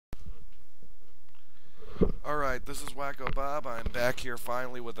Alright, this is Wacko Bob. I'm back here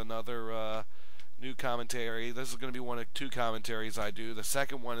finally with another new commentary. This is going to be one of two commentaries I do. The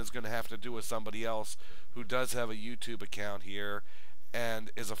second one is going to have to do with somebody else who does have a YouTube account here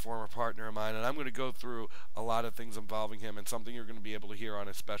and is a former partner of mine. And I'm going to go through a lot of things involving him and something you're going to be able to hear on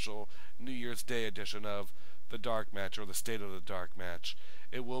a special New Year's Day edition of The Dark Match, or the State of the Dark Match.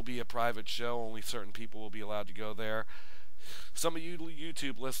 It will be a private show. Only certain people will be allowed to go there. Some of you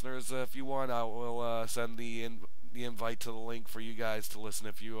YouTube listeners, if you want, I will send the invite to the link for you guys to listen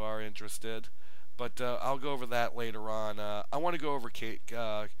if you are interested. But I'll go over that later on. I want to go over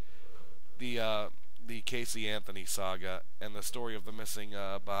the the Casey Anthony saga and the story of the missing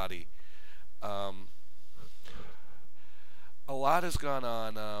body. Um, a lot has gone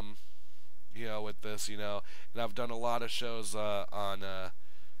on, with this, and I've done a lot of shows on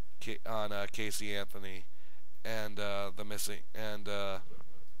Casey Anthony and the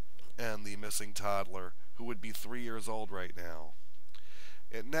missing toddler, who would be 3 years old right now.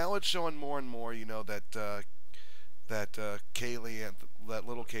 Now it's showing more and more, that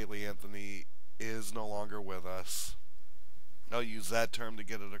little Kaylee Anthony is no longer with us. I'll use that term to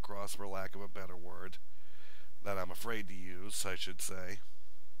get it across, for lack of a better word, that I'm afraid to use, I should say.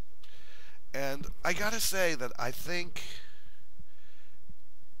 And I gotta say that I think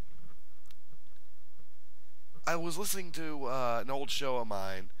I was listening to an old show of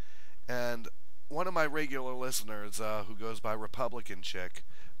mine, and one of my regular listeners, who goes by Republican Chick,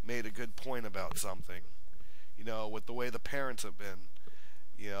 made a good point about something. With the way the parents have been,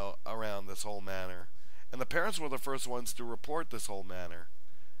 around this whole matter. And the parents were the first ones to report this whole matter,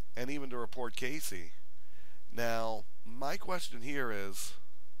 and even to report Casey. Now, my question here is,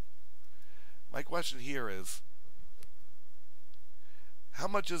 how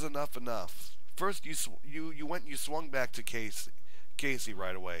much is enough enough? First, you went and you swung back to Casey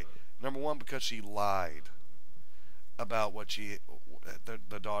right away. Number one, because she lied about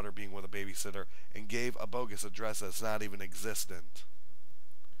the daughter being with a babysitter, and gave a bogus address that's not even existent.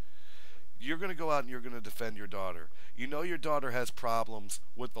 You're going to go out and you're going to defend your daughter. You know your daughter has problems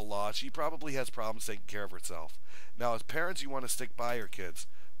with the law. She probably has problems taking care of herself. Now, as parents, you want to stick by your kids,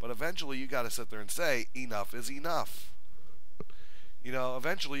 but eventually you got to sit there and say, enough is enough.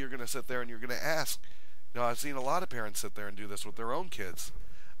 Eventually you're going to sit there and you're going to ask. I've seen a lot of parents sit there and do this with their own kids.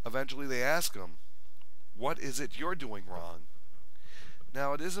 Eventually they ask them, what is it you're doing wrong?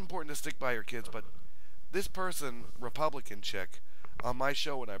 Now, it is important to stick by your kids, but this person, Republican Chick, on my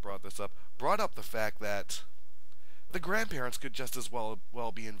show when I brought this up, brought up the fact that the grandparents could just as well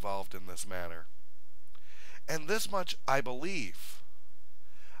be involved in this matter. And this much I believe.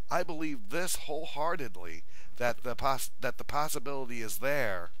 I believe this wholeheartedly, that the possibility is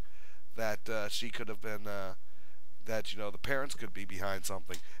there that she could have been, that the parents could be behind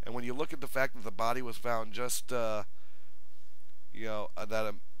something. And when you look at the fact that the body was found just that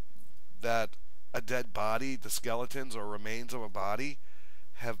a dead body, the skeletons or remains of a body,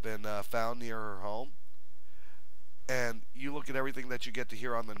 have been found near her home, and you look at everything that you get to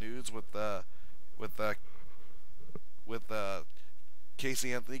hear on the news with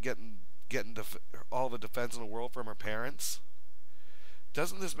Casey Anthony getting all the defense in the world from her parents,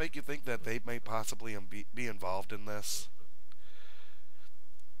 doesn't this make you think that they may possibly be involved in this?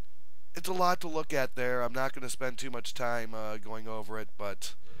 It's a lot to look at there. I'm not going to spend too much time going over it,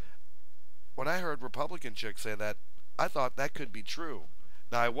 but when I heard Republican Chick say that, I thought that could be true.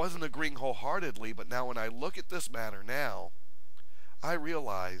 Now, I wasn't agreeing wholeheartedly, but now when I look at this matter now, I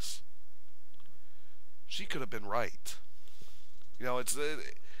realize she could have been right. It's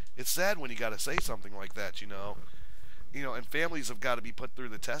sad when you got to say something like that, and families have got to be put through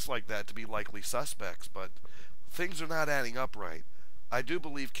the test like that to be likely suspects, but things are not adding up right. I do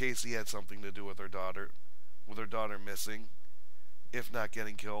believe Casey had something to do with her daughter missing, if not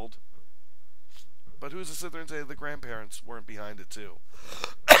getting killed. But who's to sit there and say the grandparents weren't behind it too?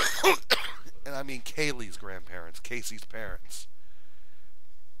 And I mean Kaylee's grandparents, Casey's parents.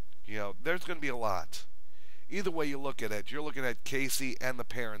 There's going to be a lot. Either way you look at it, you're looking at Casey and the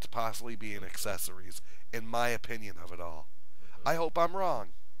parents possibly being accessories, in my opinion of it all. I hope I'm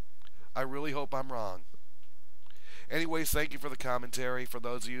wrong. I really hope I'm wrong. Anyways, thank you for the commentary. For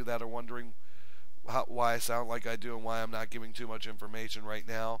those of you that are wondering why I sound like I do and why I'm not giving too much information right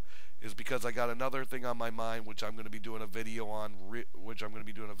now, is because I got another thing on my mind, which I'm going to be doing a video on,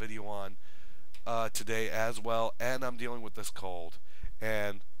 today as well, and I'm dealing with this cold.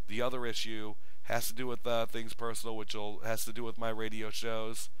 And the other issue has to do with things personal, which has to do with my radio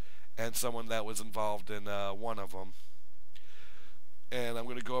shows and someone that was involved in one of them. And I'm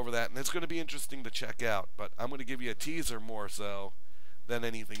going to go over that, and it's going to be interesting to check out. But I'm going to give you a teaser more so than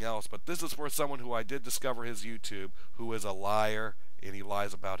anything else. But this is for someone who I did discover his YouTube, who is a liar, and he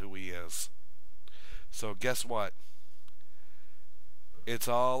lies about who he is. So guess what? It's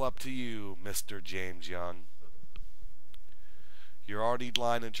all up to you, Mr. James Young. You're already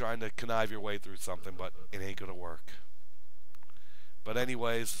lying and trying to connive your way through something, but it ain't gonna work. But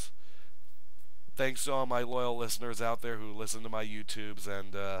anyways, thanks to all my loyal listeners out there who listen to my YouTubes,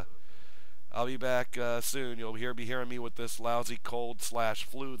 and I'll be back soon. You'll be hearing me with this lousy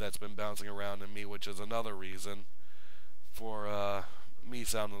cold/flu that's been bouncing around in me, which is another reason for me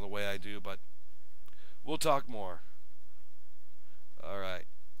sounding the way I do, but we'll talk more. Alright.